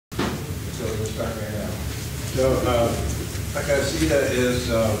start right now. So, Dr. Adesida is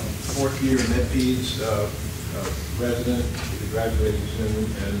fourth year med-peds resident. She'll be graduating soon,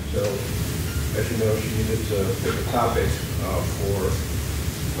 and so, as you know, she needed to pick a topic for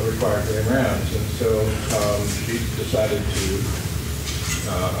required grand rounds, and so she decided to,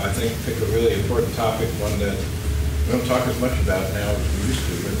 I think, pick a really important topic, one that we don't talk as much about now as we used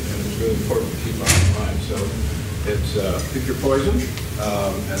to, and it's really important to keep on mind. So it's Pick Your Poison,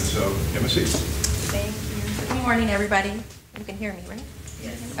 and so, Yemisi. Thank you. Good morning, everybody. You can hear me, right?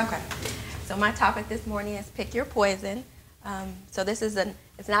 Yes. Okay. So my topic this morning is Pick Your Poison. So this is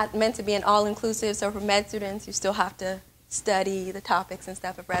it's not meant to be an all-inclusive, so for med students, you still have to study the topics and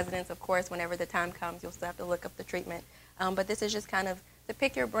stuff. Of residents, of course, whenever the time comes, you'll still have to look up the treatment. But this is just kind of to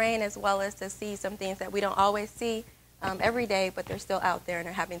pick your brain, as well as to see some things that we don't always see every day, but they're still out there and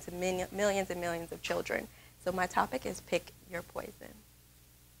are happening to millions and millions of children. So my topic is Pick Your Poison.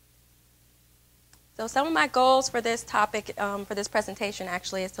 So some of my goals for this topic, for this presentation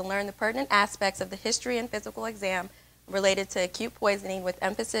actually, is to learn the pertinent aspects of the history and physical exam related to acute poisoning, with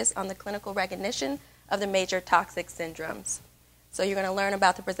emphasis on the clinical recognition of the major toxic syndromes. So you're going to learn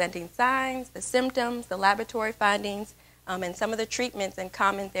about the presenting signs, the symptoms, the laboratory findings, and some of the treatments and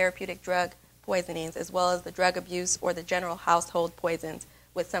common therapeutic drug poisonings, as well as the drug abuse or the general household poisons,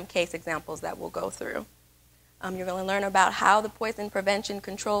 with some case examples that we'll go through. You're going to learn about how the poison prevention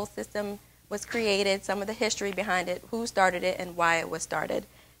control system was created, some of the history behind it, who started it, and why it was started,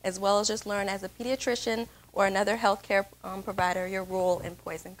 as well as just learn as a pediatrician or another healthcare provider your role in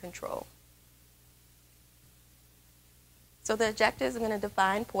poison control. So the objectives are going to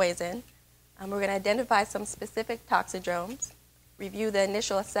define poison. We're going to identify some specific toxidromes, review the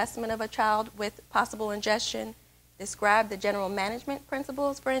initial assessment of a child with possible ingestion, describe the general management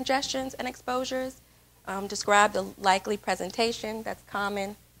principles for ingestions and exposures, describe the likely presentation that's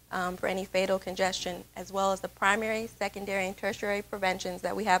common for any fatal congestion, as well as the primary, secondary, and tertiary preventions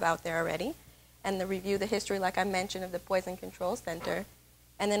that we have out there already, and to review the history, like I mentioned, of the Poison Control Center,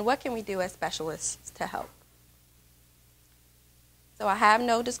 and then what can we do as specialists to help. So I have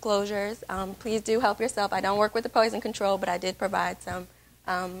no disclosures. Please do help yourself. I don't work with the poison control, but I did provide some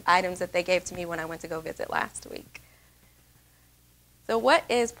items that they gave to me when I went to go visit last week. So what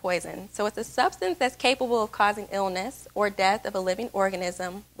is poison? So it's a substance that's capable of causing illness or death of a living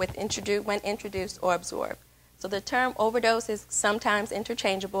organism when introduced or absorbed. So the term overdose is sometimes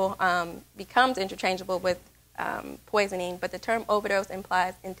interchangeable, becomes interchangeable with poisoning, but the term overdose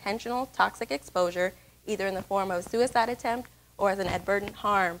implies intentional toxic exposure, either in the form of a suicide attempt or as an advertent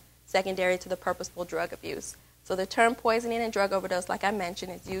harm secondary to the purposeful drug abuse. So the term poisoning and drug overdose, like I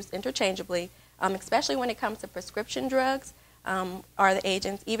mentioned, is used interchangeably, especially when it comes to prescription drugs are the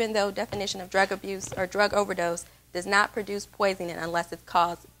agents, even though definition of drug abuse or drug overdose does not produce poisoning unless it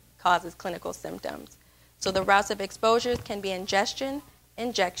causes clinical symptoms. So the routes of exposures can be ingestion,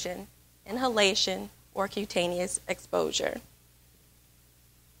 injection, inhalation, or cutaneous exposure.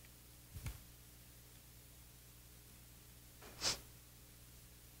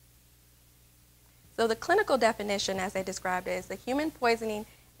 So the clinical definition, as I described it, is the human poisoning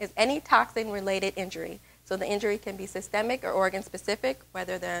is any toxin-related injury. So the injury can be systemic or organ-specific,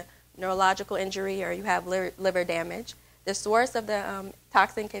 whether the neurological injury or you have liver damage. The source of the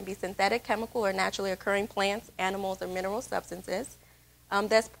toxin can be synthetic, chemical, or naturally occurring plants, animals, or mineral substances.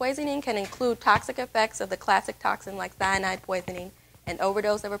 Thus, poisoning can include toxic effects of the classic toxin like cyanide poisoning, an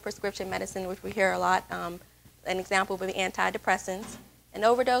overdose of a prescription medicine, which we hear a lot. An example would be antidepressants. An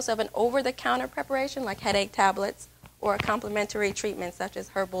overdose of an over-the-counter preparation like headache tablets, or a complementary treatment such as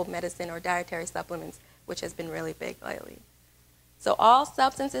herbal medicine or dietary supplements, which has been really big lately. So all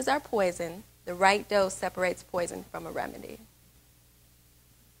substances are poison. The right dose separates poison from a remedy.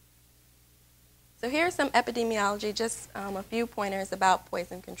 So here's some epidemiology, just a few pointers about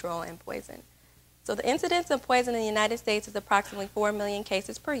poison control and poison. So the incidence of poison in the United States is approximately 4 million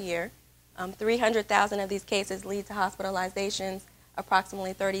cases per year. 300,000 of these cases lead to hospitalizations,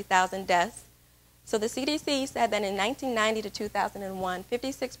 approximately 30,000 deaths. So the CDC said that in 1990 to 2001,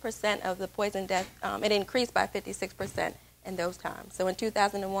 56% of the poison death, it increased by 56% in those times. So in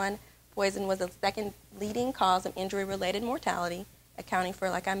 2001, poison was the second leading cause of injury-related mortality, accounting for,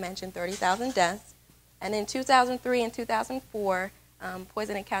 like I mentioned, 30,000 deaths. And in 2003 and 2004,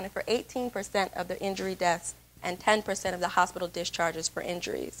 poison accounted for 18% of the injury deaths and 10% of the hospital discharges for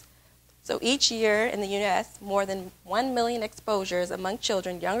injuries. So each year in the U.S., more than 1 million exposures among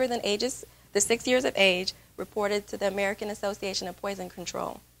children younger than the 6 years of age reported to the American Association of Poison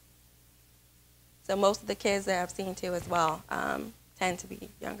Control. So most of the kids that I've seen too as well tend to be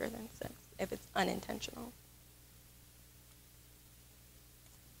younger than 6 if it's unintentional.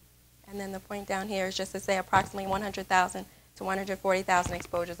 And then the point down here is just to say approximately 100,000 to 140,000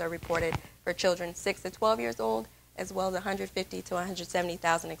 exposures are reported for children 6 to 12 years old, as well as 150 to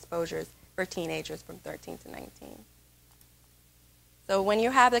 170,000 exposures for teenagers from 13 to 19. So when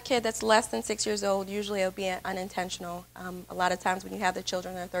you have a kid that's less than 6 years old, usually it'll be unintentional. A lot of times when you have the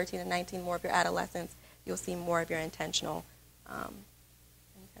children that are 13 and 19, more of your adolescents, you'll see more of your intentional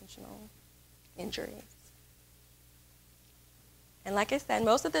injuries. And like I said,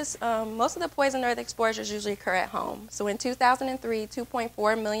 most of the poison earth exposures usually occur at home. So in 2003,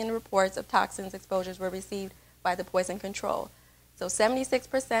 2.4 million reports of toxins exposures were received by the poison control. So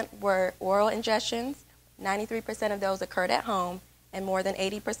 76% were oral ingestions, 93% of those occurred at home, and more than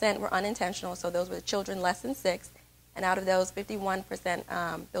 80% were unintentional, so those were children less than 6. And out of those,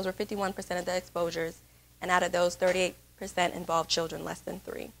 51%, those were 51% of the exposures, and out of those, 38% involved children less than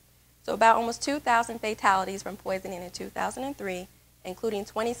 3. So about almost 2,000 fatalities from poisoning in 2003, including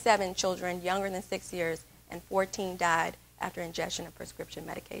 27 children younger than 6 years, and 14 died after ingestion of prescription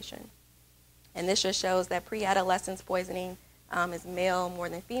medication. And this just shows that pre-adolescence poisoning is male more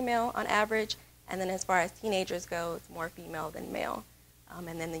than female on average, and then as far as teenagers go, it's more female than male.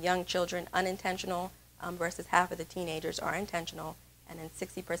 And then the young children, unintentional versus half of the teenagers are intentional, and then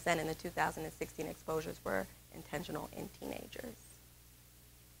 60% in the 2016 exposures were intentional in teenagers.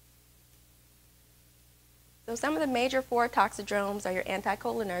 So some of the major 4 toxidromes are your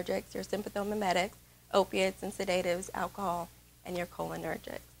anticholinergics, your sympathomimetics, opiates and sedatives, alcohol, and your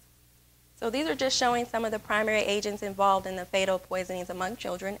cholinergics. So these are just showing some of the primary agents involved in the fatal poisonings among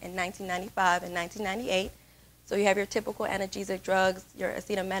children in 1995 and 1998. So you have your typical analgesic drugs, your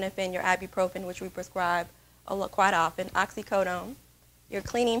acetaminophen, your ibuprofen, which we prescribe quite often, oxycodone. Your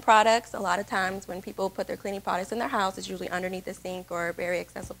cleaning products, a lot of times when people put their cleaning products in their house, it's usually underneath the sink or very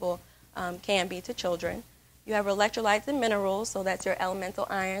accessible, can be to children. You have electrolytes and minerals, so that's your elemental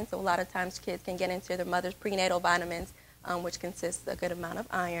iron. So a lot of times kids can get into their mother's prenatal vitamins, which consists a good amount of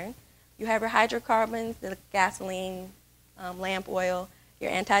iron. You have your hydrocarbons, the gasoline, lamp oil, your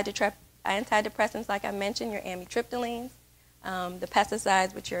antidepressants, like I mentioned, your amitriptylines, the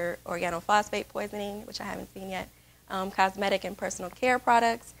pesticides, which are organophosphate poisoning, which I haven't seen yet, cosmetic and personal care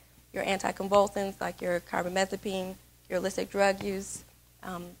products, your anticonvulsants, like your carbamazepine, your illicit drug use,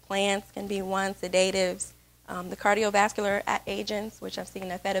 plants can be one, sedatives, the cardiovascular agents, which I've seen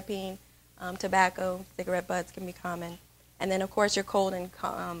nifedipine, tobacco, cigarette butts can be common. And then, of course, your cold and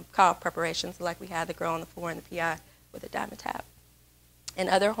cough preparations, like we had the girl on the floor in the PI with a Dimetap. And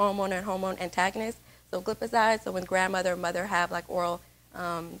other hormone and hormone antagonists, so glipizide, so when grandmother or mother have like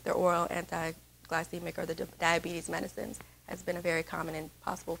their oral anti-glycemic or the diabetes medicines, has been a very common and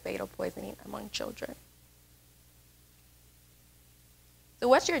possible fatal poisoning among children. So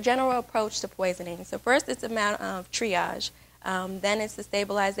what's your general approach to poisoning? So first, it's a matter of triage. Then it's the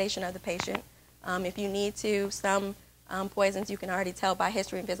stabilization of the patient. If you need to, some poisons you can already tell by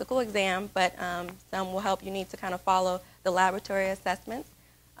history and physical exam, but some will help you need to kind of follow the laboratory assessments.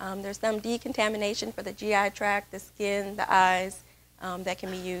 There's some decontamination for the GI tract, the skin, the eyes that can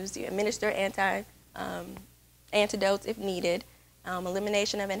be used. You administer antidotes if needed,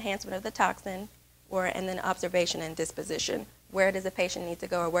 elimination of enhancement of the toxin, and then observation and disposition. Where does the patient need to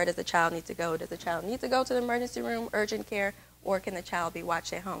go, or where does the child need to go? Does the child need to go to the emergency room, urgent care, or can the child be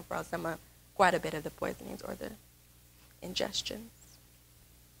watched at home for quite a bit of the poisonings or the ingestions?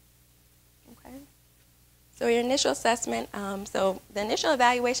 Okay. So your initial assessment, so the initial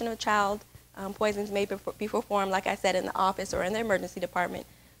evaluation of a child poisons may be performed, like I said, in the office or in the emergency department.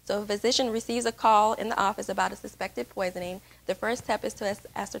 So if a physician receives a call in the office about a suspected poisoning, the first step is to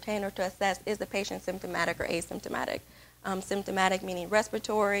ascertain or to assess, is the patient symptomatic or asymptomatic? Symptomatic meaning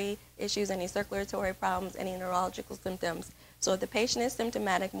respiratory issues, any circulatory problems, any neurological symptoms. So if the patient is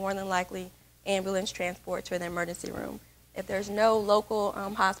symptomatic, more than likely ambulance transport to the emergency room. If there's no local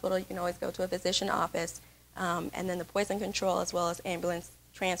hospital, you can always go to a physician office, and then the poison control as well as ambulance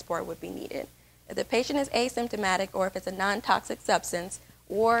transport would be needed. If the patient is asymptomatic, or if it's a non-toxic substance,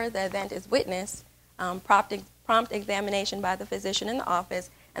 or the event is witnessed, prompt examination by the physician in the office,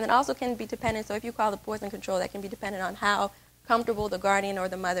 and then also can be dependent, so if you call the poison control, that can be dependent on how comfortable the guardian or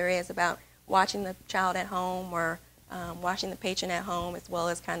the mother is about watching the child at home or watching the patient at home, as well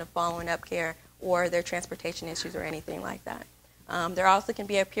as kind of following up care or their transportation issues or anything like that. There also can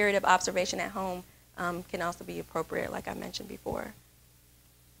be a period of observation at home, can also be appropriate, like I mentioned before.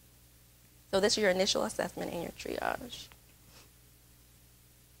 So this is your initial assessment and your triage.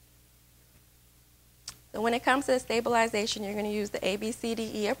 So when it comes to the stabilization, you're going to use the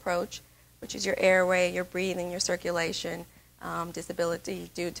ABCDE approach, which is your airway, your breathing, your circulation, disability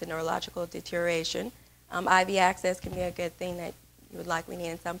due to neurological deterioration. IV access can be a good thing that you would likely need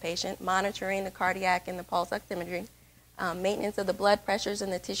in some patient, monitoring the cardiac and the pulse oximetry, maintenance of the blood pressures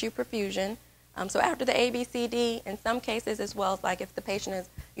and the tissue perfusion. So after the ABCD, in some cases as well as like if the patient is,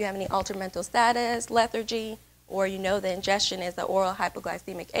 you have any altered mental status, lethargy, or you know the ingestion is an oral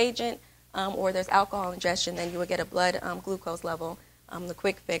hypoglycemic agent, or there's alcohol ingestion, then you would get a blood glucose level. The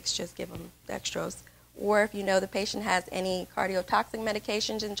quick fix, just give them dextrose. Or if you know the patient has any cardiotoxic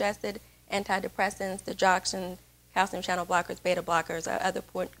medications ingested, antidepressants, digoxin, calcium channel blockers, beta blockers, or other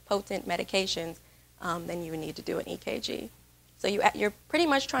potent medications, then you would need to do an EKG. So you're pretty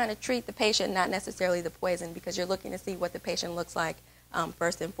much trying to treat the patient, not necessarily the poison, because you're looking to see what the patient looks like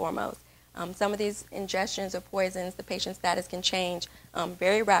first and foremost. Some of these ingestions or poisons, the patient's status can change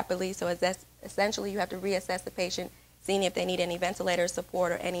very rapidly, so essentially you have to reassess the patient, seeing if they need any ventilator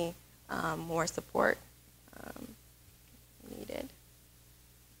support or any more support needed.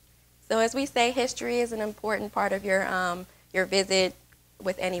 So as we say, history is an important part of your visit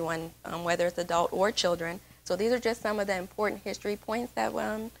with anyone, whether it's adult or children. So these are just some of the important history points that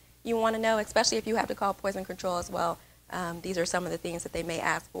you want to know, especially if you have to call poison control as well. These are some of the things that they may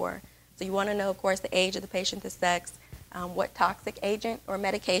ask for. So you want to know, of course, the age of the patient, the sex, what toxic agent or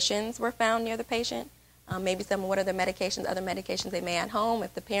medications were found near the patient, maybe what are the medications, other medications they may at home,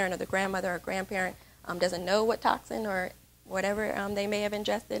 if the parent or the grandmother or grandparent doesn't know what toxin or whatever they may have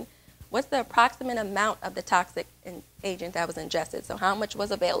ingested. What's the approximate amount of the toxic agent that was ingested? So how much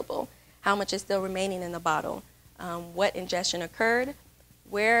was available? How much is still remaining in the bottle? What ingestion occurred?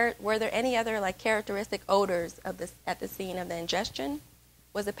 Were there any other characteristic odors at the scene of the ingestion?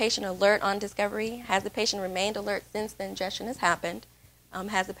 Was the patient alert on discovery? Has the patient remained alert since the ingestion has happened?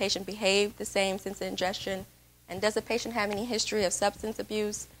 Has the patient behaved the same since the ingestion? And does the patient have any history of substance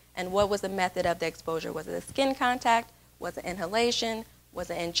abuse? And what was the method of the exposure? Was it a skin contact? Was it inhalation? Was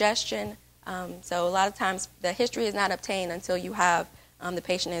it ingestion? So a lot of times the history is not obtained until you have the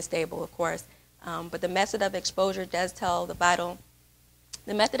patient is stable, of course. But the method of exposure does tell the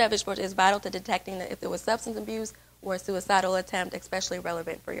method of exposure is vital to detecting if there was substance abuse or a suicidal attempt, especially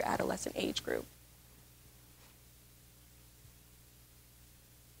relevant for your adolescent age group.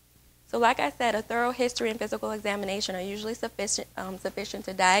 So like I said, a thorough history and physical examination are usually sufficient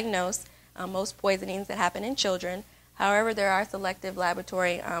to diagnose most poisonings that happen in children. However, there are selective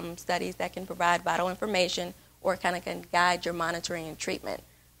laboratory studies that can provide vital information or kind of can guide your monitoring and treatment.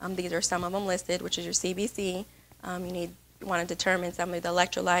 These are some of them listed, which is your CBC. You want to determine some of the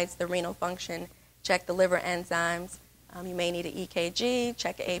electrolytes, the renal function, check the liver enzymes. You may need an EKG,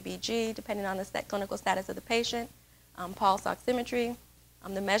 check an ABG, depending on the clinical status of the patient. Pulse oximetry.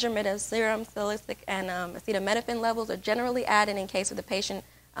 The measurement of serum, salicylic, and acetaminophen levels are generally added in case of the patient.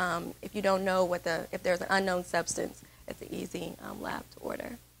 If you don't know if there's an unknown substance, it's an easy lab to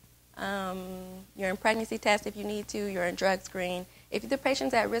order. Urine pregnancy test if you need to, urine drug screen. If the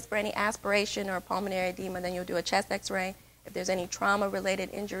patient's at risk for any aspiration or pulmonary edema, then you'll do a chest x-ray. If there's any trauma-related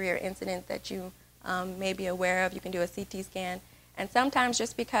injury or incident that you may be aware of, you can do a CT scan. And sometimes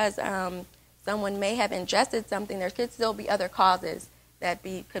just because someone may have ingested something, there could still be other causes that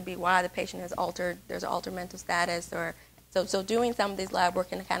could be why the patient is altered. There's an altered mental status, or so doing some of these lab work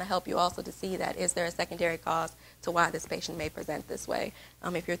can kind of help you also to see that is there a secondary cause to why this patient may present this way.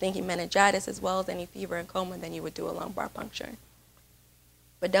 If you're thinking meningitis as well as any fever and coma, then you would do a lumbar puncture.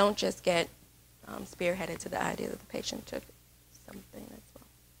 But don't just get spearheaded to the idea that the patient took something as well.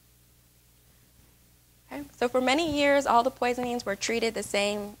 Okay. So for many years, all the poisonings were treated the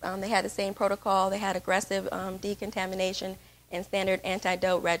same. They had the same protocol. They had aggressive decontamination and standard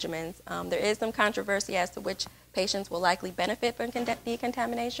antidote regimens. There is some controversy as to which patients will likely benefit from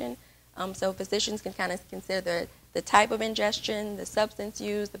decontamination. So physicians can kind of consider the type of ingestion, the substance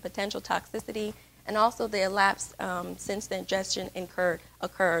used, the potential toxicity, and also the elapse since the ingestion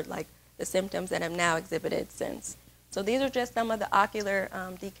occurred, like the symptoms that have now exhibited since. So these are just some of the ocular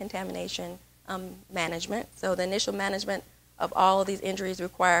decontamination management. So the initial management of all of these injuries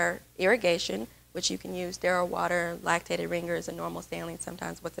require irrigation, which you can use sterile water, lactated ringers, and normal saline,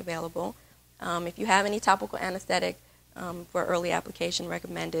 sometimes what's available. If you have any topical anesthetic for early application,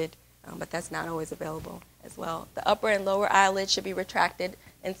 recommended, but that's not always available as well. The upper and lower eyelids should be retracted,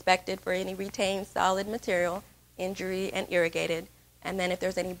 inspected for any retained solid material, injury, and irrigated. And then if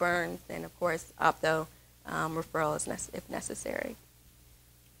there's any burns, then of course opto referral if necessary.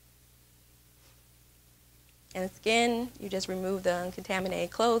 And skin, you just remove the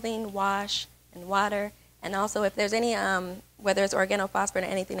uncontaminated clothing, wash, and water. And also if there's any, whether it's organophosphate or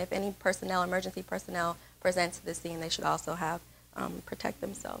anything, if any personnel, emergency personnel presents to the scene, they should also have protect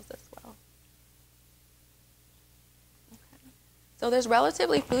themselves as well. Okay. So there's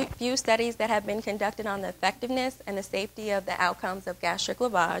relatively few studies that have been conducted on the effectiveness and the safety of the outcomes of gastric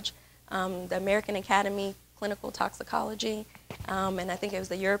lavage. The American Academy Clinical Toxicology, and I think it was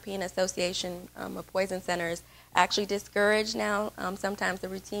the European Association of Poison Centers, actually discourage now sometimes the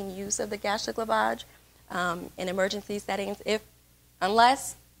routine use of the gastric lavage in emergency settings,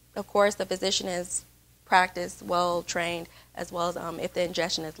 unless, of course, the physician is practiced, well trained, as well as if the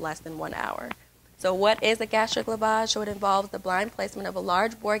ingestion is less than 1 hour. So what is a gastric lavage? So it involves the blind placement of a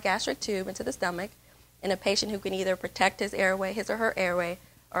large bore gastric tube into the stomach in a patient who can either protect his or her airway,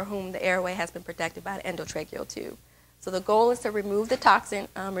 or whom the airway has been protected by an endotracheal tube. So the goal is to remove the toxin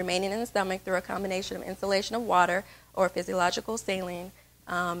remaining in the stomach through a combination of inhalation of water or physiological saline,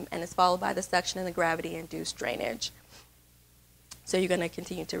 and is followed by the suction and the gravity-induced drainage. So you're going to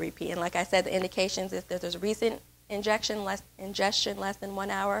continue to repeat. And like I said, the indications is that there's a recent ingestion less than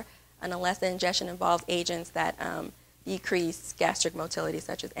 1 hour, and unless the ingestion involves agents that decrease gastric motility,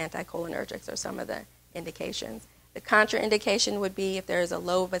 such as anticholinergics, are some of the indications. The contraindication would be if there is a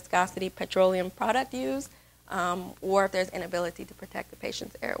low viscosity petroleum product used, or if there's inability to protect the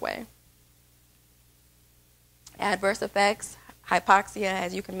patient's airway. Adverse effects: hypoxia,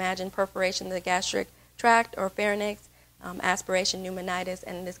 as you can imagine, perforation of the gastric tract or pharynx, aspiration pneumonitis,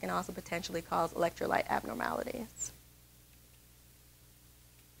 and this can also potentially cause electrolyte abnormalities.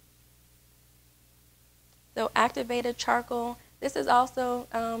 So activated charcoal, this is also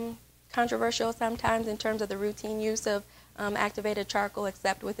controversial sometimes in terms of the routine use of activated charcoal,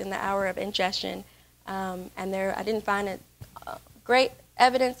 except within the hour of ingestion. And I didn't find great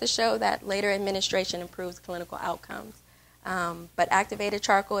evidence to show that later administration improves clinical outcomes. But activated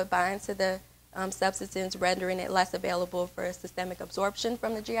charcoal, it binds to the substance, rendering it less available for systemic absorption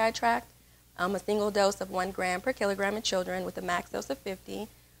from the GI tract. A single dose of 1 gram per kilogram in children with a max dose of 50.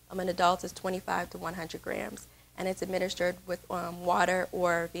 In adults is 25 to 100 grams. And it's administered with water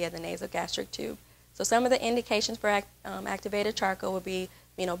or via the nasogastric tube. So some of the indications for activated charcoal would be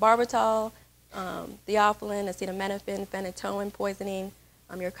phenobarbital, theophylline, acetaminophen, phenytoin poisoning.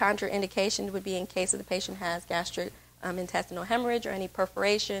 Your contraindication would be in case of the patient has gastric intestinal hemorrhage or any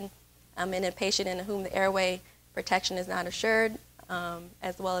perforation, in a patient in whom the airway protection is not assured,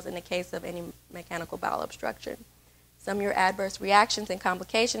 as well as in the case of any mechanical bowel obstruction. Some of your adverse reactions and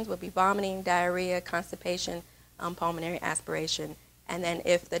complications would be vomiting, diarrhea, constipation, pulmonary aspiration, and then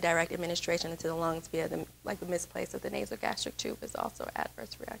if the direct administration into the lungs via the misplace of the nasogastric tube is also an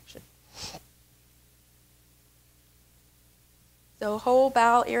adverse reaction. So whole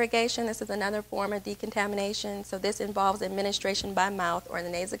bowel irrigation, this is another form of decontamination. So this involves administration by mouth or the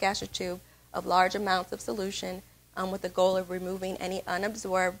nasogastric tube of large amounts of solution with the goal of removing any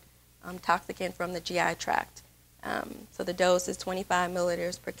unabsorbed toxicant from the GI tract. So the dose is 25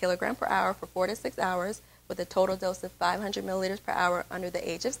 milliliters per kilogram per hour for 4 to 6 hours, with a total dose of 500 milliliters per hour under the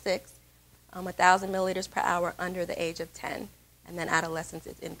age of 6, 1,000 milliliters per hour under the age of 10, and then adolescence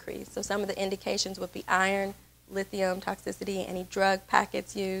is increased. So some of the indications would be iron, lithium toxicity, any drug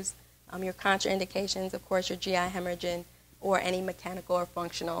packets used, your contraindications, of course, your GI hemorrhaging, or any mechanical or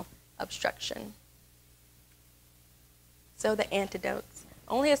functional obstruction. So the antidotes.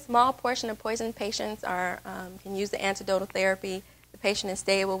 Only a small portion of poison patients can use the antidotal therapy. The patient is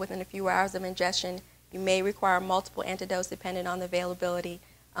stable within a few hours of ingestion. You may require multiple antidotes depending on the availability.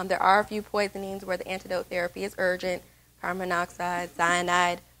 There are a few poisonings where the antidote therapy is urgent: carbon monoxide,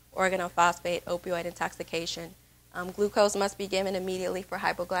 cyanide, organophosphate, opioid intoxication. Glucose must be given immediately for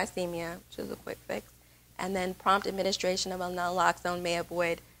hypoglycemia, which is a quick fix. And then prompt administration of naloxone may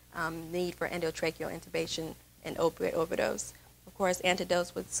avoid need for endotracheal intubation and opioid overdose. Of course,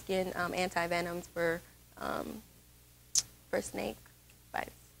 antidotes with skin antivenoms for snake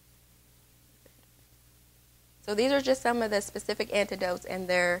bites. So these are just some of the specific antidotes and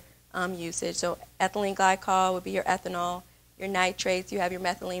their usage. So ethylene glycol would be your ethanol, your nitrates, you have your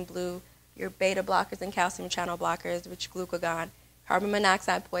methylene blue, your beta blockers and calcium channel blockers, which glucagon. Carbon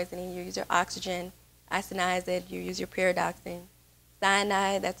monoxide poisoning, you use your oxygen. Isoniazid, you use your pyridoxine.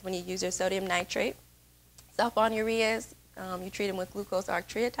 Cyanide, that's when you use your sodium nitrate. Sulfonylureas, you treat them with glucose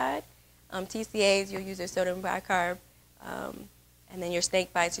octreotide. TCAs, you'll use your sodium bicarb. And then your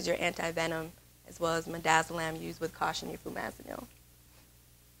snake bites, use your antivenom, as well as midazolam used with caution, your flumazenil.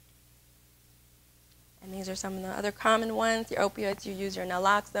 And these are some of the other common ones. Your opioids, you use your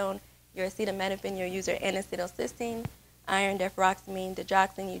naloxone. Your acetaminophen, you use your N-acetylcysteine. Iron, deferoxamine,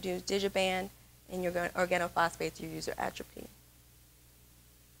 digoxin, you do Digiban. And your organophosphates, you use your atropine.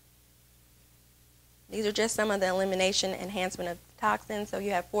 These are just some of the elimination enhancement of toxins. So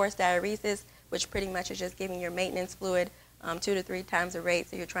you have forced diuresis, which pretty much is just giving your maintenance fluid 2 to 3 times the rate.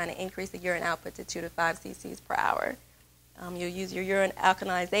 So you're trying to increase the urine output to 2 to 5 cc's per hour. You'll use your urine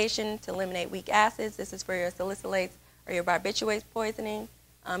alkalization to eliminate weak acids. This is for your salicylates or your barbiturates poisoning.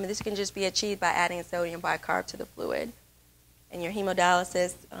 And this can just be achieved by adding sodium bicarb to the fluid. And your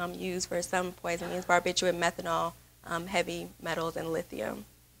hemodialysis used for some poisonings, barbiturate, methanol, heavy metals, and lithium.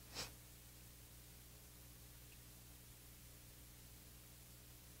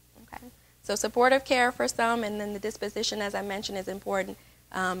 Okay. So supportive care for some, and then the disposition, as I mentioned, is important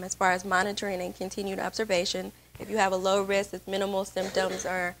as far as monitoring and continued observation. If you have a low risk, it's minimal symptoms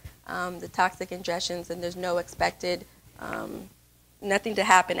or the toxic ingestions, and there's no expected, nothing to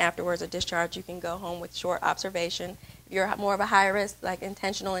happen afterwards or discharge, you can go home with short observation. If you're more of a high risk, like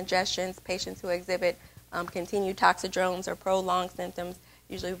intentional ingestions, patients who exhibit continued toxidromes or prolonged symptoms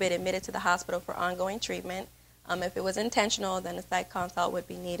usually would be admitted to the hospital for ongoing treatment. If it was intentional, then a psych consult would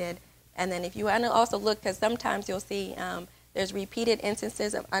be needed. And then if you want to also look, because sometimes you'll see there's repeated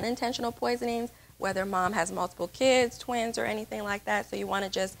instances of unintentional poisonings, whether mom has multiple kids, twins, or anything like that. So you want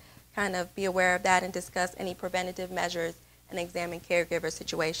to just kind of be aware of that and discuss any preventative measures and examine caregiver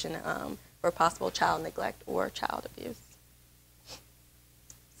situation for possible child neglect or child abuse.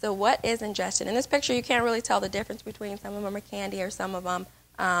 So what is ingestion? In this picture, you can't really tell the difference between some of them are candy or some of them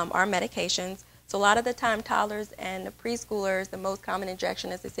are medications. So a lot of the time, toddlers and preschoolers, the most common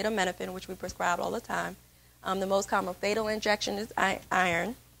injection is acetaminophen, which we prescribe all the time. The most common fatal injection is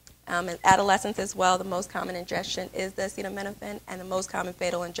iron. In adolescents as well, the most common ingestion is the acetaminophen, and the most common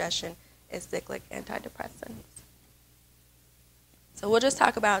fatal ingestion is cyclic antidepressants. So we'll just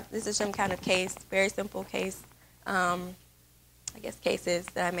talk about, this is some kind of case, very simple case, cases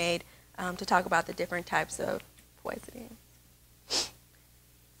that I made to talk about the different types of poisoning.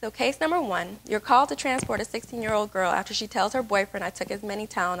 So case number 1, you're called to transport a 16-year-old girl after she tells her boyfriend, I took as many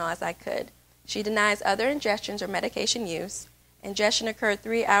Tylenol as I could. She denies other ingestions or medication use. Ingestion occurred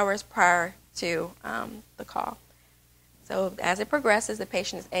 3 hours prior to the call. So as it progresses, the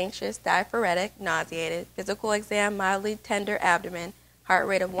patient is anxious, diaphoretic, nauseated, physical exam, mildly tender abdomen, heart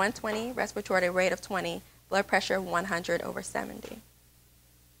rate of 120, respiratory rate of 20, blood pressure of 100/70.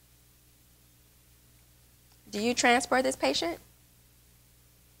 Do you transport this patient?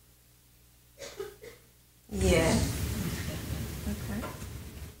 Yes. Okay.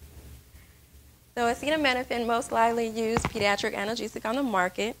 So acetaminophen, most widely used pediatric analgesic on the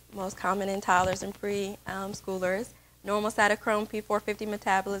market, most common in toddlers and preschoolers. Normal cytochrome P450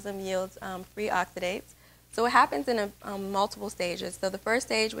 metabolism yields free oxidates. So it happens in multiple stages. So the first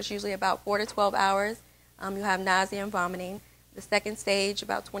stage, which is usually about 4 to 12 hours, you have nausea and vomiting. The second stage,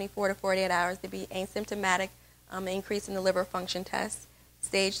 about 24 to 48 hours, to be asymptomatic, increase in the liver function test.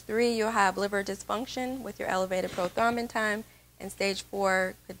 Stage 3, you'll have liver dysfunction with your elevated prothrombin time. And stage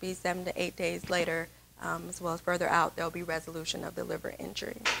 4 could be 7 to 8 days later, as well as further out, there'll be resolution of the liver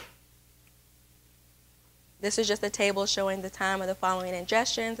injury. This is just a table showing the time of the following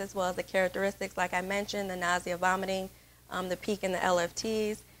ingestions, as well as the characteristics, like I mentioned, the nausea, vomiting, the peak in the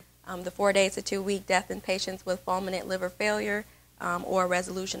LFTs, the 4 days to 2 week death in patients with fulminant liver failure, or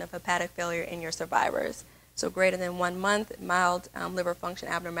resolution of hepatic failure in your survivors. So greater than 1 month, mild liver function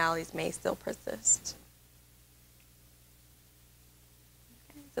abnormalities may still persist.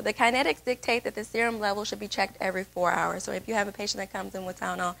 So the kinetics dictate that the serum level should be checked every 4 hours. So if you have a patient that comes in with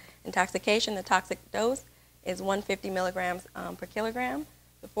Tylenol intoxication, the toxic dose is 150 milligrams per kilogram.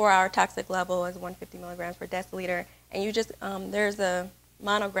 The 4-hour toxic level is 150 milligrams per deciliter. And you just, there's a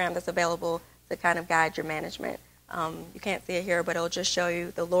monogram that's available to kind of guide your management. You can't see it here, but it'll just show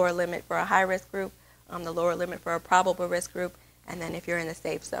you the lower limit for a high-risk group, the lower limit for a probable risk group, and then if you're in the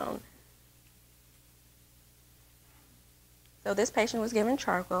safe zone. So this patient was given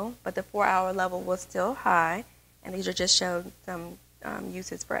charcoal, but the 4-hour level was still high, and these are just showing some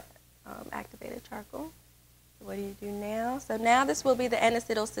uses for activated charcoal. So what do you do now? So now this will be the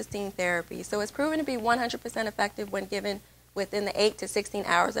N-acetylcysteine therapy. So it's proven to be 100% effective when given within the 8 to 16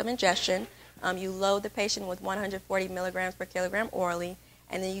 hours of ingestion. You load the patient with 140 milligrams per kilogram orally,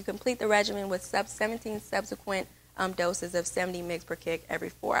 and then you complete the regimen with 17 subsequent doses of 70 mg per kg every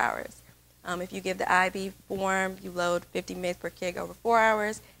 4 hours. If you give the IV form, you load 50 mg per kg over 4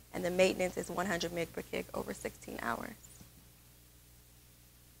 hours, and the maintenance is 100 mg per kg over 16 hours.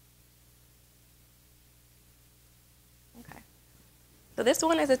 Okay. So this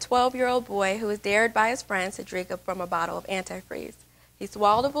one is a 12-year-old boy who was dared by his friends to drink from a bottle of antifreeze. He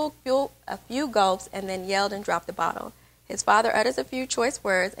swallowed a few gulps and then yelled and dropped the bottle. His father utters a few choice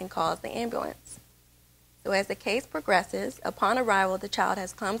words and calls the ambulance. So as the case progresses, upon arrival, the child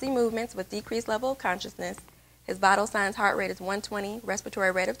has clumsy movements with decreased level of consciousness. His vital signs heart rate is 120,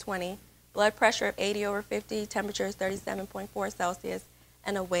 respiratory rate of 20, blood pressure of 80/50, temperature is 37.4 Celsius,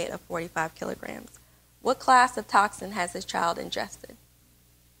 and a weight of 45 kilograms. What class of toxin has this child ingested?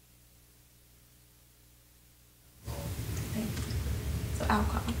 So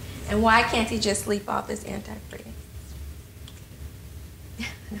alcohol. And why can't he just sleep off this antifreeze?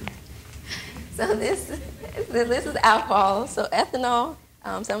 So this is alcohol. So ethanol,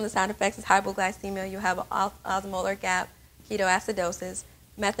 some of the side effects is hypoglycemia. You have osmolar gap, ketoacidosis.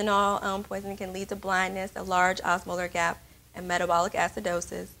 Methanol poisoning can lead to blindness, a large osmolar gap, and metabolic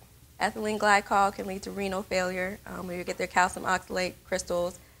acidosis. Ethylene glycol can lead to renal failure, where you get their calcium oxalate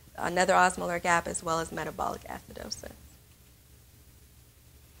crystals, another osmolar gap, as well as metabolic acidosis.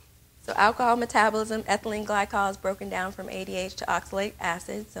 So alcohol metabolism, ethylene glycol is broken down from ADH to oxalate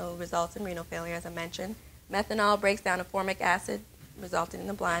acid, so results in renal failure, as I mentioned. Methanol breaks down to formic acid, resulting in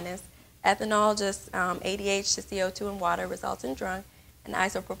the blindness. Ethanol, just ADH to CO2 and water, results in drunk. And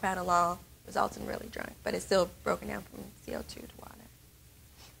isopropanol results in really drunk, but it's still broken down from CO2 to water.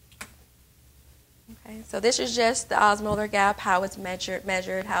 Okay, so this is just the osmolar gap, how it's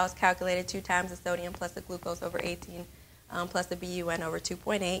measured, how it's calculated, 2 times the sodium plus the glucose over 18 plus the BUN over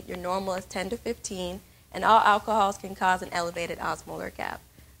 2.8. Your normal is 10 to 15, and all alcohols can cause an elevated osmolar gap.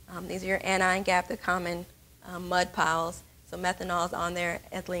 These are your anion gap, the common mud piles. So methanol is on there,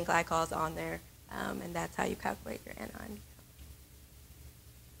 ethylene glycol is on there, and that's how you calculate your anion.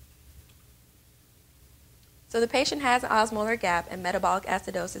 So the patient has an osmolar gap and metabolic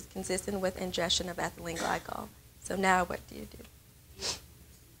acidosis consistent with ingestion of ethylene glycol. So now what do you do?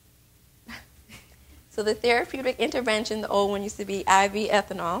 So the therapeutic intervention, the old one used to be IV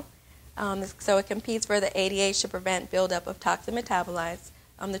ethanol. So it competes for the ADH to prevent buildup of toxic metabolites.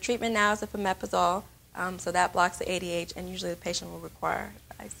 The treatment now is a fomepizole, so that blocks the ADH, and usually the patient will require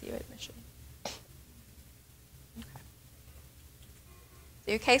ICU admission. Okay.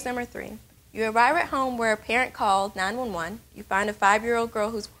 So your case number 3. You arrive at home where a parent called 911. You find a 5-year-old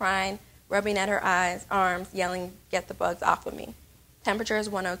girl who's crying, rubbing at her arms, yelling, "Get the bugs off of me." Temperature is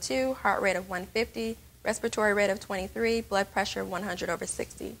 102, heart rate of 150, respiratory rate of 23, blood pressure 100 over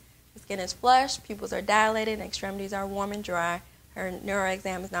 60. The skin is flushed, pupils are dilated, and extremities are warm and dry. Her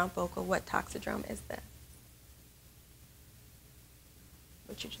neuroexam is non-focal. What toxidrome is this?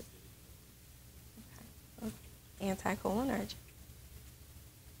 What you just? Okay. Anticholinergic.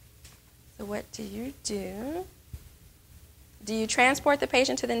 So what do you do? Do you transport the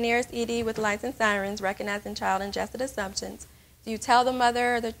patient to the nearest ED with lights and sirens, recognizing child ingested a substance? Do you tell the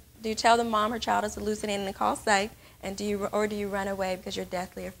mother, do you tell the mom her child is hallucinating and call psych? And do you run away because you're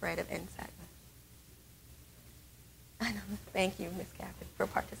deathly afraid of insects? I know. Thank you, Ms. Captain, for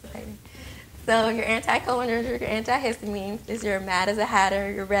participating. So your anticholinergic, your antihistamines is your mad as a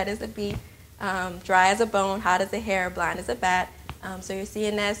hatter, your red as a beet, dry as a bone, hot as a hare, blind as a bat. So your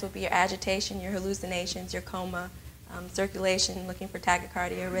CNS will be your agitation, your hallucinations, your coma, circulation, looking for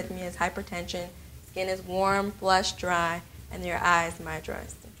tachycardia, arrhythmias, hypertension. Skin is warm, flushed, dry, and your eyes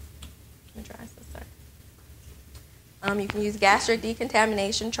mydrosis. You can use gastric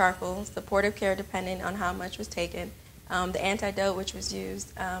decontamination, charcoal, supportive care depending on how much was taken. The antidote, which was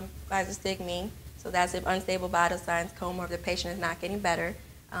used, glycostigmine, so that's if unstable vital signs, coma, or if the patient is not getting better.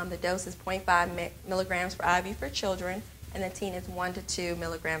 The dose is 0.5 milligrams for IV for children, and the teen is 1 to 2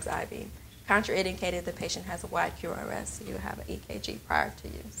 milligrams IV. Contraindicated if the patient has a wide QRS, so you have an EKG prior to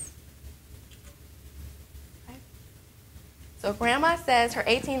use. Okay. So grandma says her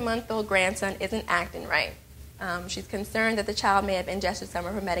 18-month-old grandson isn't acting right. She's concerned that the child may have ingested some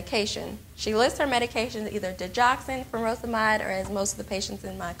of her medication. She lists her medications either digoxin, furosemide, or as most of the patients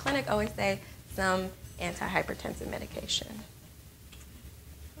in my clinic always say, some antihypertensive medication.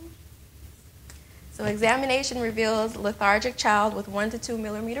 So examination reveals lethargic child with 1 to 2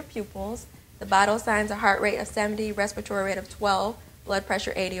 millimeter pupils. The vital signs are heart rate of 70, respiratory rate of 12, blood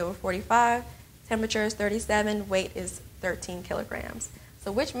pressure 80 over 45, temperature is 37, weight is 13 kilograms.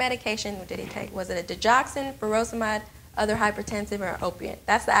 So which medication did he take? Was it a digoxin, furosemide, other hypertensive, or opiate?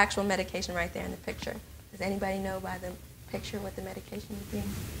 That's the actual medication right there in the picture. Does anybody know by the picture what the medication would be?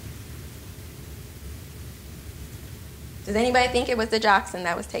 Does anybody think it was digoxin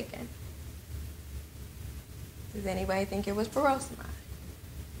that was taken? Does anybody think it was furosemide?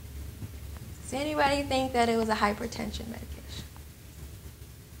 Does anybody think that it was a hypertension medication?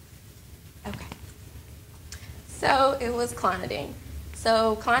 Okay. So it was clonidine.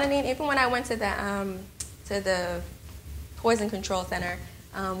 So clonidine, even when I went to the poison control center,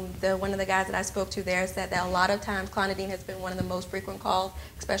 one of the guys that I spoke to there said that a lot of times clonidine has been one of the most frequent calls,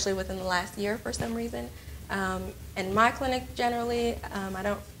 especially within the last year for some reason. In my clinic, generally, I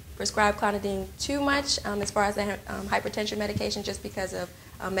don't prescribe clonidine too much as far as the hypertension medication, just because of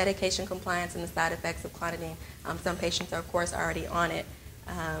medication compliance and the side effects of clonidine. Some patients are, of course, already on it.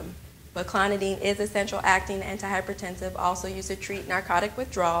 But clonidine is a central acting antihypertensive, also used to treat narcotic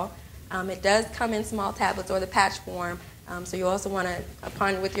withdrawal. It does come in small tablets or the patch form, so you also want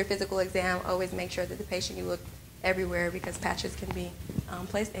to, with your physical exam, always make sure that the patient, you look everywhere because patches can be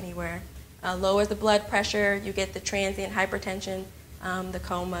placed anywhere. Lowers the blood pressure, you get the transient hypertension, the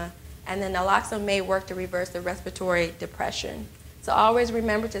coma, and then naloxone may work to reverse the respiratory depression. So always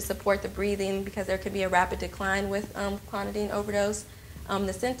remember to support the breathing because there can be a rapid decline with clonidine overdose.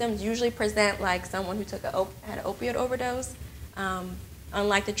 The symptoms usually present like someone who had an opioid overdose.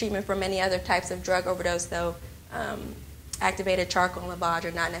 Unlike the treatment for many other types of drug overdose, though, activated charcoal lavage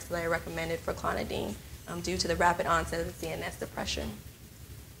are not necessarily recommended for clonidine due to the rapid onset of the CNS depression.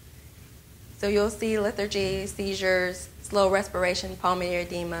 So you'll see lethargy, seizures, slow respiration, pulmonary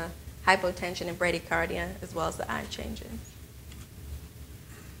edema, hypotension, and bradycardia, as well as the eye changes.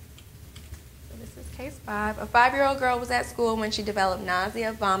 So this is case 5. A 5-year-old girl was at school when she developed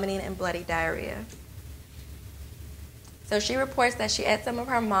nausea, vomiting, and bloody diarrhea. So she reports that she ate some of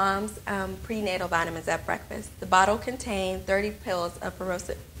her mom's prenatal vitamins at breakfast. The bottle contained 30 pills of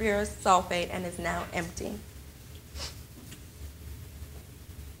ferrous sulfate and is now empty.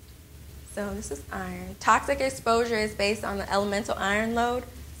 So this is iron. Toxic exposure is based on the elemental iron load.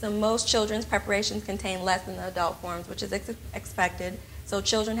 So most children's preparations contain less than the adult forms, which is expected. So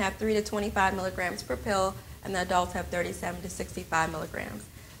children have 3 to 25 milligrams per pill, and the adults have 37 to 65 milligrams.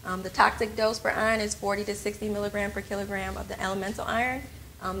 The toxic dose for iron is 40 to 60 milligrams per kilogram of the elemental iron.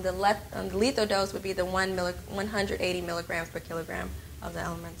 The lethal dose would be the 180 milligrams per kilogram of the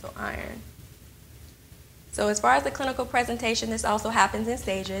elemental iron. So as far as the clinical presentation, this also happens in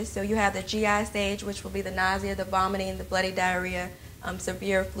stages. So you have the GI stage, which will be the nausea, the vomiting, the bloody diarrhea,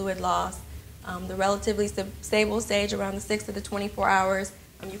 severe fluid loss. The relatively stable stage around the 6 to the 24 hours,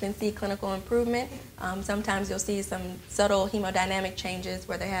 you can see clinical improvement. Sometimes you'll see some subtle hemodynamic changes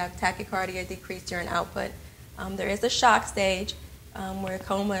where they have tachycardia, decreased urine output. There is a shock stage where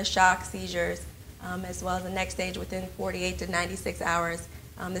coma, shock, seizures, as well as the next stage within 48 to 96 hours.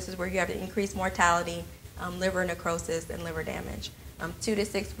 This is where you have increased mortality, liver necrosis, and liver damage. 2 to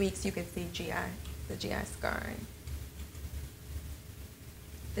 6 weeks, you can see the GI scarring.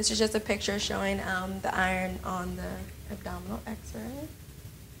 This is just a picture showing the iron on the abdominal x-ray. Okay.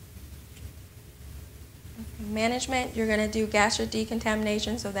 Management, you're going to do gastric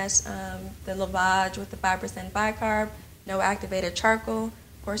decontamination, so that's the lavage with the 5% bicarb, no activated charcoal.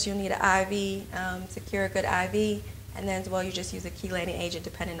 Of course, you'll need an IV, secure a good IV, and then as well you just use a chelating agent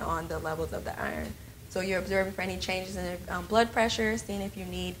depending on the levels of the iron. So you're observing for any changes in the blood pressure, seeing if you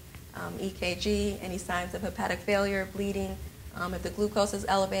need EKG, any signs of hepatic failure, bleeding. If the glucose is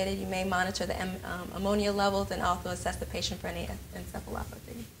elevated, you may monitor the ammonia levels and also assess the patient for any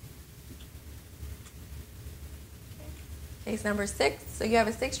encephalopathy. Case number 6. So you have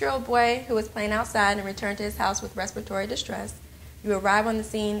a 6-year-old boy who was playing outside and returned to his house with respiratory distress. You arrive on the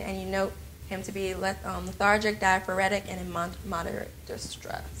scene and you note him to be lethargic, diaphoretic, and in moderate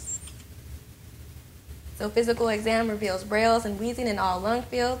distress. So physical exam reveals brales and wheezing in all lung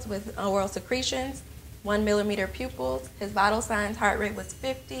fields with oral secretions, 1 millimeter pupils. His vital signs, heart rate was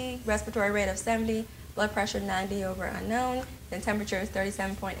 50, respiratory rate of 70, blood pressure 90 over unknown, then temperature is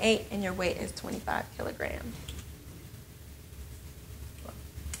 37.8, and your weight is 25 kilograms.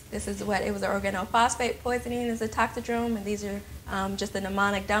 This is what it was, an organophosphate poisoning is a toxidrome, and these are just the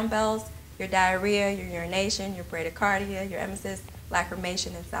mnemonic dumbbells, your diarrhea, your urination, your bradycardia, your emesis,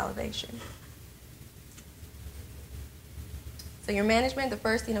 lacrimation, and salivation. So your management, the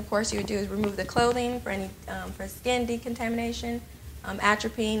first thing, of course, you would do is remove the clothing for any for skin decontamination.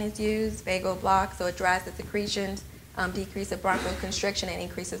 Atropine is used, vagal block, so it dries the secretions, decreases bronchoconstriction, and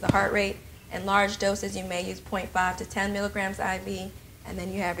increases the heart rate. In large doses, you may use 0.5 to 10 milligrams IV, and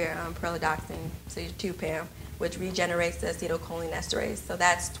then you have your pralidoxin, so your 2-PAM, which regenerates the acetylcholinesterase. So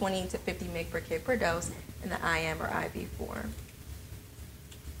that's 20 to 50 mg per kg per dose in the IM or IV form.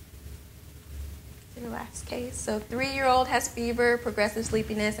 Your last case. So 3-year-old has fever, progressive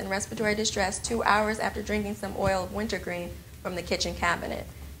sleepiness, and respiratory distress 2 hours after drinking some oil of wintergreen from the kitchen cabinet.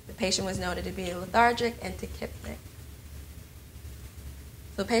 The patient was noted to be lethargic and tachypnic.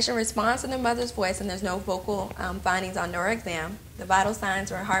 So the patient responds to the mother's voice, and there's no vocal findings on neuroexam. The vital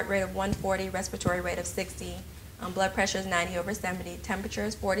signs are a heart rate of 140, respiratory rate of 60, blood pressure is 90 over 70, temperature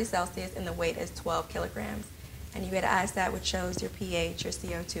is 40 Celsius, and the weight is 12 kilograms. And you get an ISAT, which shows your pH, your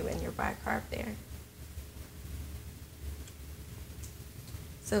CO2, and your bicarb there.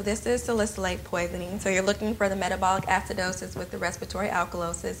 So this is salicylate poisoning. So you're looking for the metabolic acidosis with the respiratory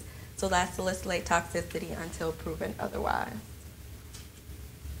alkalosis. So that's salicylate toxicity until proven otherwise.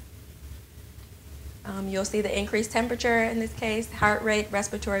 You'll see the increased temperature in this case, heart rate,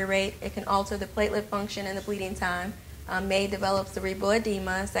 respiratory rate. It can alter the platelet function and the bleeding time. May develop cerebral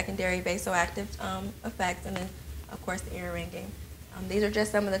edema, secondary vasoactive effects, and then, of course, the ear ringing. These are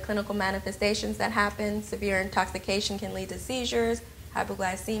just some of the clinical manifestations that happen. Severe intoxication can lead to seizures,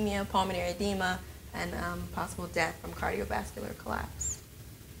 hypoglycemia, pulmonary edema, and possible death from cardiovascular collapse.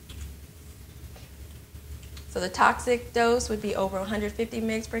 So the toxic dose would be over 150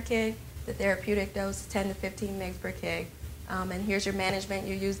 mg per kg. The therapeutic dose is 10 to 15 mg per kg. And here's your management.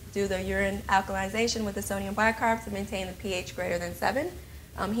 You do the urine alkalization with the sodium bicarb to maintain the pH greater than 7.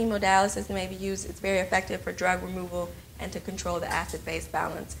 Hemodialysis may be used. It's very effective for drug removal and to control the acid-base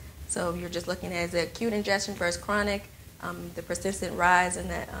balance. So you're just looking at the acute ingestion versus chronic, the persistent rise in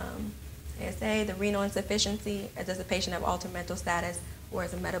the ASA, the renal insufficiency, does the patient have altered mental status, or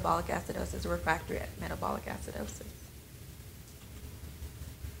is a metabolic acidosis, or refractory metabolic acidosis.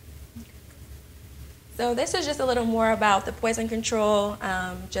 So this is just a little more about the poison control,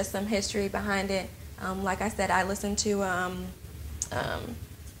 just some history behind it. Like I said, I listened to,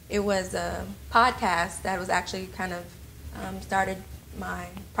 it was a podcast that was actually kind of started my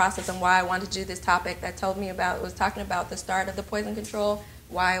process on why I wanted to do this topic, that told me about, it was talking about the start of the poison control,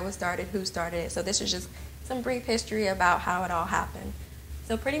 why it was started, who started it. So this is just some brief history about how it all happened.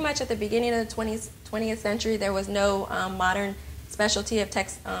 So pretty much at the beginning of the 20th century, there was no modern specialty of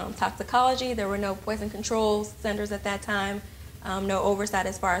toxicology. There were no poison control centers at that time, no oversight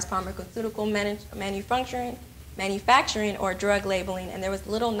as far as pharmaceutical manufacturing or drug labeling, and there was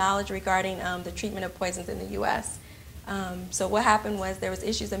little knowledge regarding the treatment of poisons in the U.S. So what happened was there was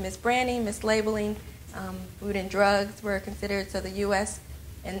issues of misbranding, mislabeling. Food and drugs were considered. So the U.S.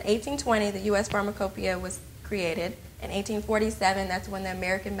 in 1820, the U.S. Pharmacopoeia was created. In 1847, that's when the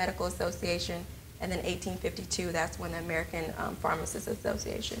American Medical Association, and then 1852, that's when the American Pharmacists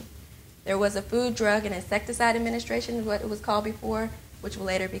Association. There was a Food, Drug, and Insecticide Administration, is what it was called before, which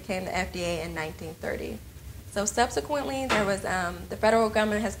later became the FDA in 1930. So subsequently, there was the federal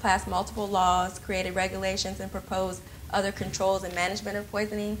government has passed multiple laws, created regulations, and proposed other controls and management of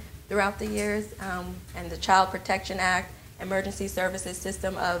poisoning throughout the years, and the Child Protection Act, Emergency Services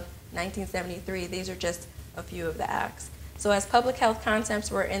System of 1973. These are just a few of the acts. So as public health concepts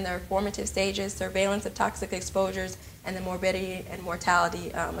were in their formative stages, surveillance of toxic exposures and the morbidity and mortality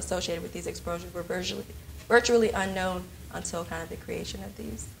associated with these exposures were virtually unknown until kind of the creation of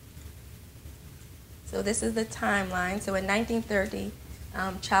these. So this is the timeline. So in 1930,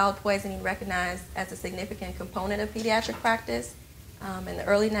 child poisoning recognized as a significant component of pediatric practice. In the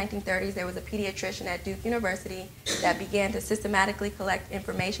early 1930s, there was a pediatrician at Duke University that began to systematically collect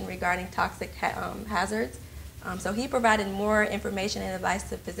information regarding toxic hazards. So he provided more information and advice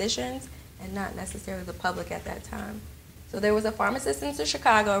to physicians and not necessarily the public at that time. So there was a pharmacist in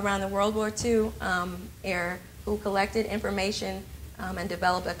Chicago around the World War II era who collected information and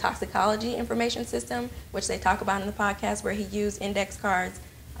developed a toxicology information system, which they talk about in the podcast, where he used index cards,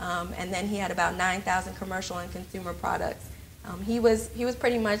 and then he had about 9,000 commercial and consumer products. He was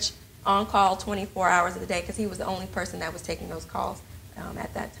pretty much on call 24 hours of the day because he was the only person that was taking those calls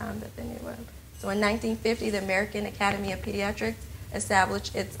at that time that they knew of. So in 1950, the American Academy of Pediatrics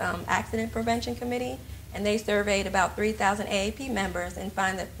established its Accident Prevention Committee, and they surveyed about 3,000 AAP members and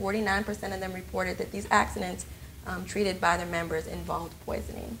found that 49% of them reported that these accidents treated by their members involved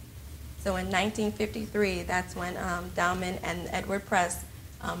poisoning. So in 1953, that's when Dauman and Edward Press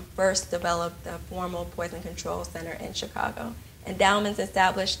first developed the formal Poison Control Center in Chicago. And Dauman's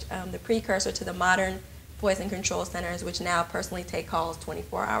established the precursor to the modern poison control centers, which now personally take calls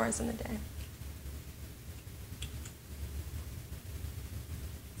 24 hours in a day.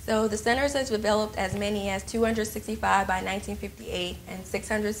 So the centers has developed as many as 265 by 1958 and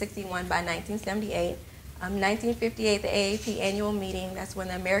 661 by 1978. 1958, the AAP annual meeting, that's when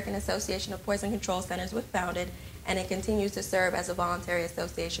the American Association of Poison Control Centers was founded, and it continues to serve as a voluntary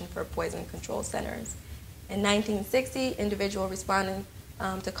association for poison control centers. In 1960, individuals responding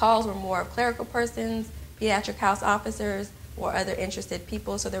to calls were more of clerical persons, pediatric house officers, or other interested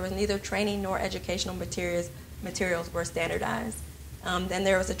people, so there was neither training nor educational materials were standardized. Then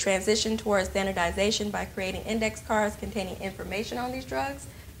there was a transition towards standardization by creating index cards containing information on these drugs,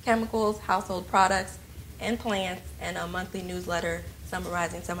 chemicals, household products, and plants, and a monthly newsletter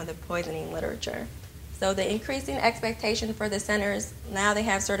summarizing some of the poisoning literature. So the increasing expectation for the centers, now they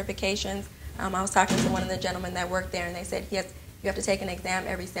have certifications. I was talking to one of the gentlemen that worked there, and they said, yes, you have to take an exam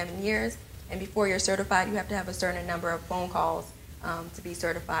every 7 years, and before you're certified, you have to have a certain number of phone calls to be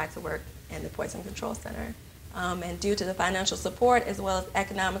certified to work in the Poison Control Center. And due to the financial support, as well as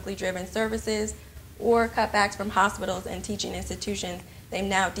economically driven services or cutbacks from hospitals and teaching institutions, They've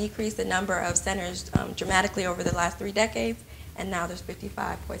now decreased the number of centers dramatically over the last 3 decades, and now there's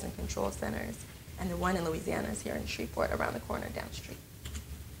 55 poison control centers. And the one in Louisiana is here in Shreveport, around the corner down the street.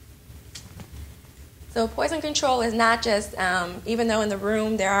 So poison control is not just, even though in the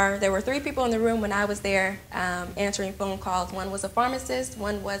room there were 3 people in the room when I was there answering phone calls. One was a pharmacist,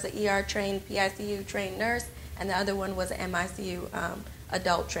 one was an ER-trained, PICU-trained nurse, and the other one was an MICU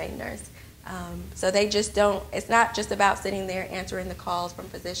adult-trained nurse. So they just don't, it's not just about sitting there answering the calls from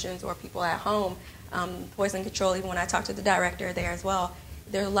physicians or people at home. Poison control, even when I talked to the director there as well,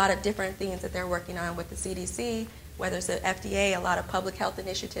 there's a lot of different things that they're working on with the CDC, whether it's the FDA, a lot of public health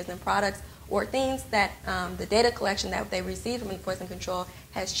initiatives and products, or things that the data collection that they received from poison control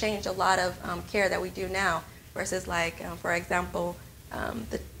has changed a lot of care that we do now versus like, for example,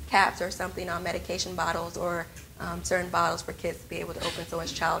 the caps or something on medication bottles or certain bottles for kids to be able to open so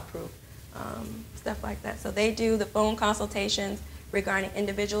it's childproof, stuff like that. So they do the phone consultations regarding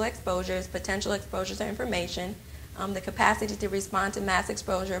individual exposures, potential exposures to information, the capacity to respond to mass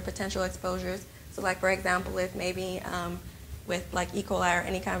exposure, potential exposures. So like, for example, if maybe with like E. coli or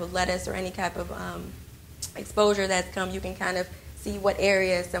any kind of lettuce or any type of exposure that's come, you can kind of see what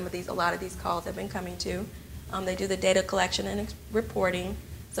areas a lot of these calls have been coming to. They do the data collection and reporting.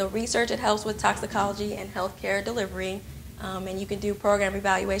 So research, it helps with toxicology and healthcare delivery. And you can do program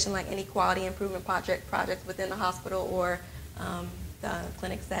evaluation like any quality improvement projects within the hospital or the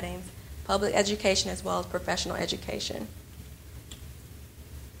clinic settings. Public education as well as professional education.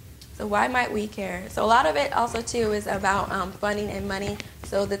 So why might we care? So a lot of it also too is about funding and money.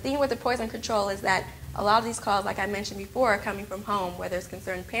 So the thing with the poison control is that a lot of these calls, like I mentioned before, are coming from home, whether it's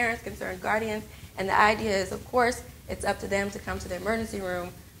concerned parents, concerned guardians, and the idea is, of course, it's up to them to come to the emergency room.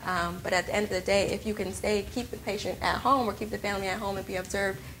 But at the end of the day, if you can keep the patient at home or keep the family at home and be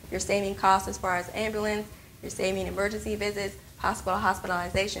observed, you're saving costs as far as ambulance, you're saving emergency visits,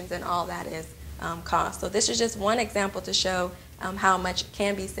 hospitalizations, and all that is cost. So this is just one example to show how much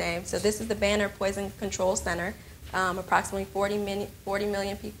can be saved. So this is the Banner Poison Control Center. Approximately 40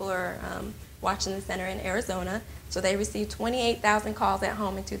 million people are watching the center in Arizona. So they received 28,000 calls at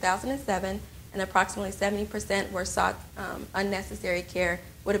home in 2007, and approximately 70% were sought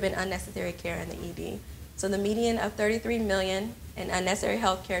would have been unnecessary care in the ED. So the median of 33 million in unnecessary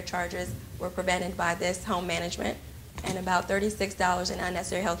health care charges were prevented by this home management, and about $36 in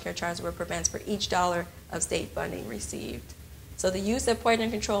unnecessary health care charges were prevented for each dollar of state funding received. So the use of poison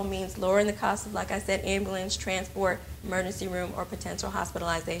control means lowering the cost of, like I said, ambulance, transport, emergency room, or potential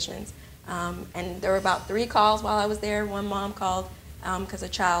hospitalizations. And there were about 3 calls while I was there. One mom called because a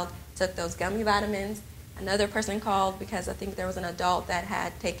child took those gummy vitamins. Another person called because I think there was an adult that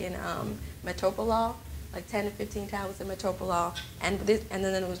had taken metoprolol, like 10 to 15 tablets of metoprolol. And then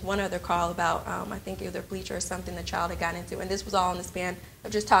there was one other call about, I think either bleach or something the child had gotten into. And this was all in the span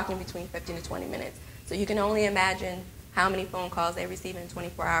of just talking between 15 to 20 minutes. So you can only imagine how many phone calls they receive in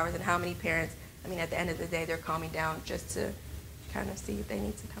 24 hours and how many parents, I mean, at the end of the day, they're calming down just to kind of see if they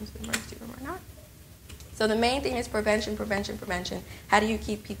need to come to the emergency room or not. So the main thing is prevention, prevention, prevention. How do you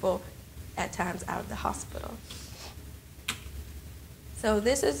keep people at times out of the hospital? So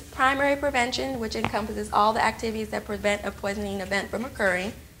this is primary prevention, which encompasses all the activities that prevent a poisoning event from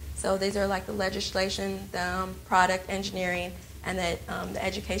occurring. So these are like the legislation, the product engineering, and the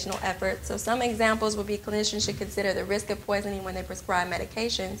educational efforts. So some examples would be clinicians should consider the risk of poisoning when they prescribe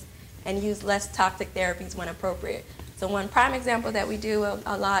medications and use less toxic therapies when appropriate. So one prime example that we do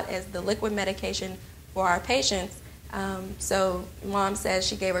a lot is the liquid medication for our patients. So mom says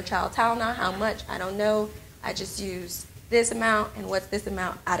she gave her child Tylenol. How much? I don't know. I just used this amount, and what's this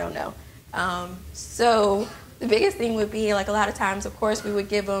amount? I don't know. So the biggest thing would be, like a lot of times, of course, we would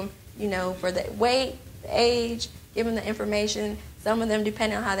give them, for the weight, the age, give them the information. Some of them,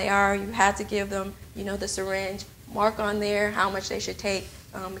 depending on how they are, you have to give them, the syringe, mark on there how much they should take,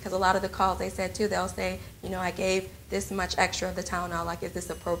 because a lot of the calls they said too, they'll say, I gave this much extra of the Tylenol, like, is this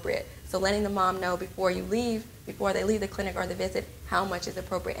appropriate? So letting the mom know before they leave the clinic or the visit, how much is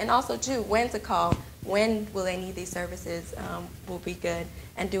appropriate. And also too, when to call, when will they need these services will be good,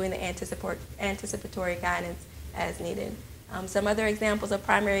 and doing the anticipatory guidance as needed. Some other examples of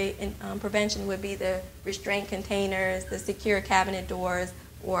primary prevention would be the restraint containers, the secure cabinet doors,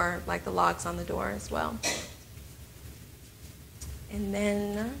 or like the locks on the door as well. And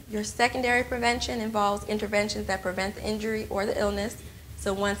then your secondary prevention involves interventions that prevent the injury or the illness.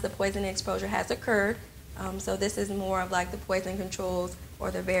 So once the poison exposure has occurred, so this is more of like the poison controls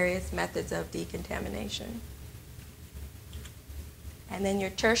or the various methods of decontamination. And then your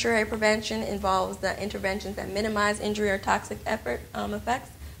tertiary prevention involves the interventions that minimize injury or toxic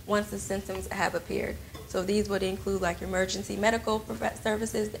effects once the symptoms have appeared. So these would include like emergency medical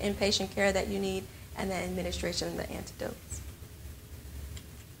services, the inpatient care that you need, and the administration of the antidotes.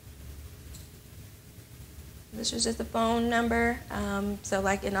 This is just a phone number. So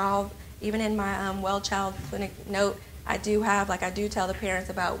like even in my Well Child Clinic note, I do tell the parents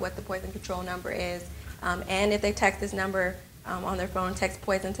about what the poison control number is. And if they text this number on their phone, text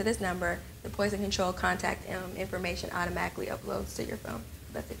poison to this number, the poison control contact information automatically uploads to your phone.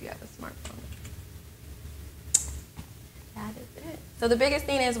 That's if you have a smartphone. That is it. So the biggest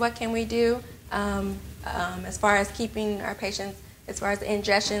thing is, what can we do as far as keeping our patients, as far as the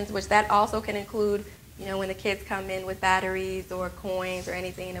ingestions, which that also can include, when the kids come in with batteries or coins or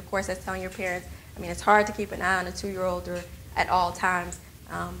anything. And of course, that's telling your parents, it's hard to keep an eye on a 2-year-old at all times,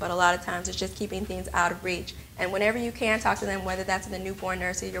 but a lot of times it's just keeping things out of reach. And whenever you can, talk to them, whether that's in the newborn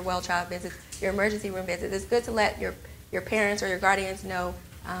nursery, your well child visits, your emergency room visits. It's good to let your parents or your guardians know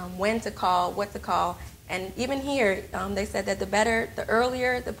when to call, what to call. And even here, they said that the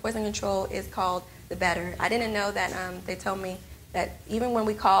earlier the poison control is called, the better. I didn't know that. They told me that even when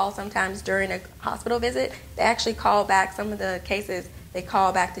we call sometimes during a hospital visit, they actually call back. Some of the cases, they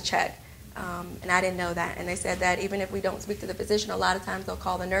call back to check. And I didn't know that. And they said that even if we don't speak to the physician, a lot of times they'll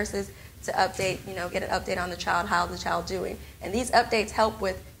call the nurses to update, get an update on the child, how's the child doing. And these updates help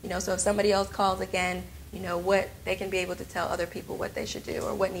with, so if somebody else calls again, what they can be able to tell other people what they should do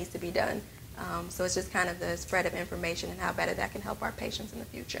or what needs to be done. So it's just kind of the spread of information and how better that can help our patients in the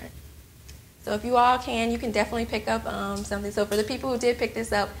future. So if you all can, you can definitely pick up something. So for the people who did pick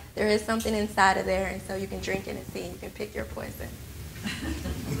this up, there is something inside of there, and so you can drink it and see. You can pick your poison.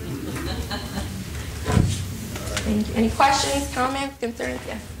 Thank you. Any questions, comments, concerns?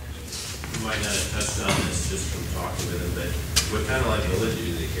 Yes. You might not have touched on this just from talking with them, but what kind of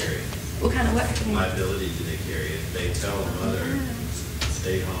liability do they carry? What kind of what? Liability do they carry? If they tell a mother,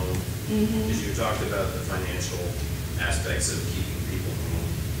 stay home, because you talked about the financial aspects of keeping people home.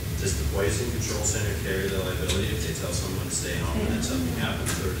 Does the poison control center carry the liability if they tell someone to stay home and then something happens,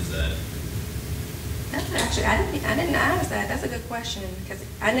 or does that? That's actually, I didn't ask that. That's a good question, because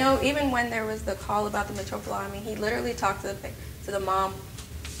I know even when there was the call about the metoprolol, he literally talked to the mom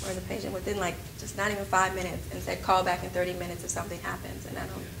or the patient within just not even 5 minutes and said call back in 30 minutes if something happens. And I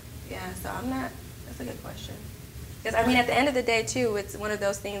don't, so I'm not, that's a good question. Because at the end of the day too, it's one of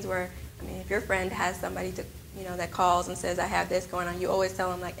those things where, if your friend has somebody to, that calls and says I have this going on, you always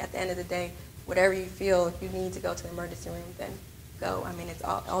tell them at the end of the day, whatever you feel, if you need to go to the emergency room, then go. It's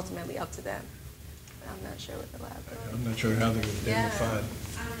ultimately up to them. I'm not sure what the lab is. I'm not sure how they're identified.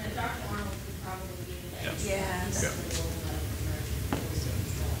 I don't know. Dr. Arnold would probably give you that.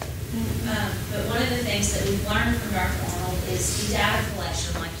 But one of the things that we've learned from Dr. Arnold is the data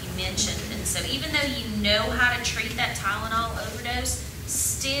collection, like you mentioned. And so even though you know how to treat that Tylenol overdose,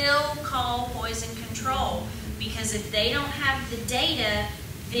 still call poison control. Because if they don't have the data,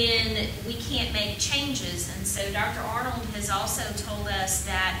 then we can't make changes. And so Dr. Arnold has also told us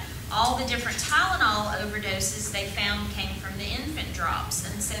that all the different Tylenol overdoses they found came from the infant drops.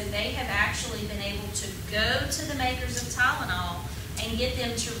 And so they have actually been able to go to the makers of Tylenol and get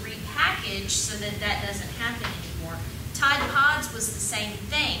them to repackage so that that doesn't happen anymore. Tide Pods was the same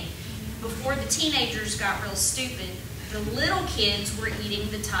thing. Before the teenagers got real stupid, the little kids were eating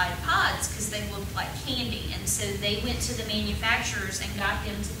the Tide Pods because they looked like candy. And so they went to the manufacturers and got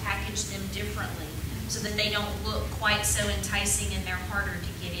them to package them differently, so that they don't look quite so enticing and they're harder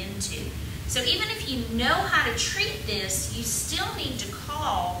to get into. So even if you know how to treat this, you still need to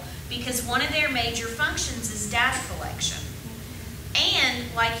call, because one of their major functions is data collection.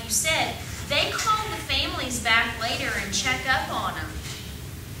 And like you said, they call the families back later and check up on them.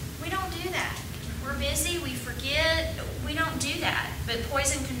 We don't do that. We're busy, we forget, we don't do that. But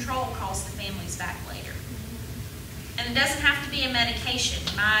poison control calls the families back later. And it doesn't have to be a medication.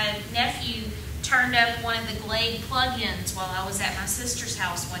 My nephew turned up one of the Glade plug-ins while I was at my sister's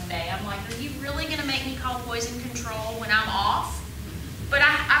house one day. I'm like, are you really going to make me call poison control when I'm off? But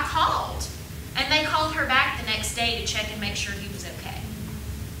I called. And they called her back the next day to check and make sure he was okay.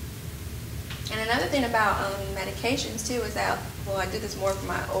 And another thing about medications too is that, well, I do this more for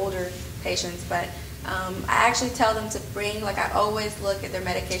my older patients, but I actually tell them to bring, I always look at their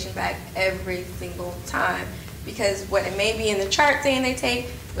medication bag every single time, because what it may be in the chart saying they take,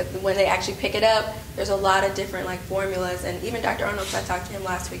 but when they actually pick it up, there's a lot of different formulas. And even Dr. Arnold, I talked to him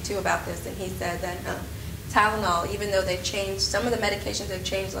last week too about this, and he said that Tylenol, even though they've changed, some of the medications have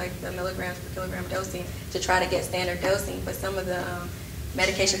changed the milligrams per kilogram dosing to try to get standard dosing, but some of the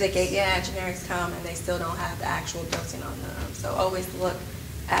medications they get, generics come and they still don't have the actual dosing on them. So always look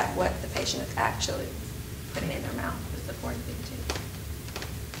at what the patient is actually putting in their mouth. It's the important thing too.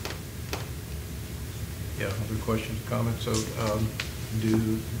 Yeah, other questions, comments? So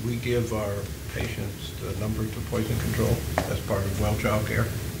do we give our patients the number to poison control as part of well child care?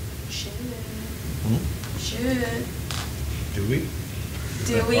 Should. Hmm? Should. Do we?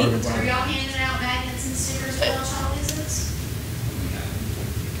 Do we? Are y'all handing out magnets and stickers at all child visits?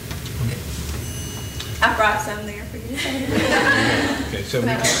 I brought some there for you. Okay, so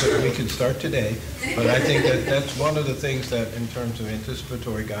we can start today, but I think that that's one of the things that in terms of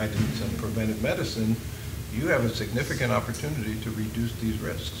anticipatory guidance and preventive medicine, you have a significant opportunity to reduce these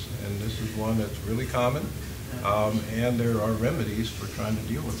risks. And this is one that's really common, and there are remedies for trying to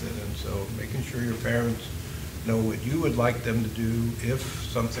deal with it. And so making sure your parents know what you would like them to do if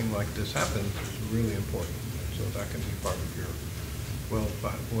something like this happens is really important. And so that can be part of your well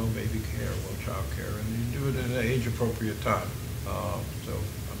baby care, well child care, and you do it at an age-appropriate time. So,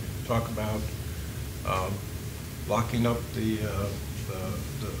 I mean, talk about locking up the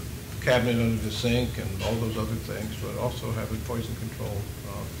cabinet under the sink and all those other things, but also having poison control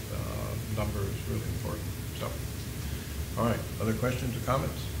number is really important. So, all right, other questions or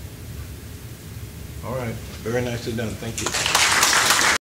comments? All right, very nicely done. Thank you.